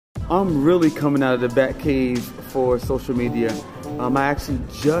I'm really coming out of the bat cave for social media. I actually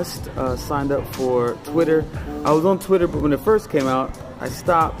just signed up for Twitter. I was on Twitter, but when it first came out, I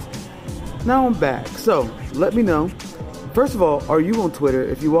stopped. Now I'm back. So let me know. First of all, are you on Twitter?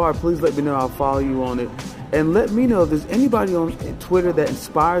 If you are, please let me know. I'll follow you on it. And let me know if there's anybody on Twitter that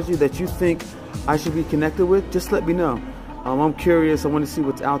inspires you that you think I should be connected with. Just let me know. I'm curious. I want to see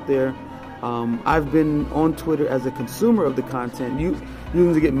what's out there. I've been on Twitter as a consumer of the content. You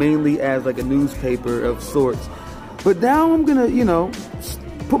use it mainly as like a newspaper of sorts. But now I'm going to,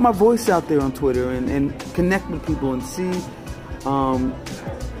 put my voice out there on Twitter and connect with people and see,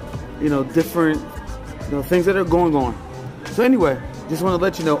 different things that are going on. So anyway, just want to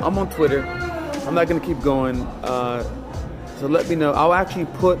let you know I'm on Twitter. I'm not going to keep going. So let me know. I'll actually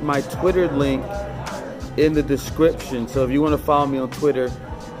put my Twitter link in the description. So if you want to follow me on Twitter,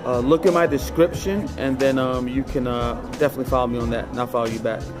 look at my description, and then you can definitely follow me on that, and I'll follow you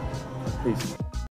back. Peace.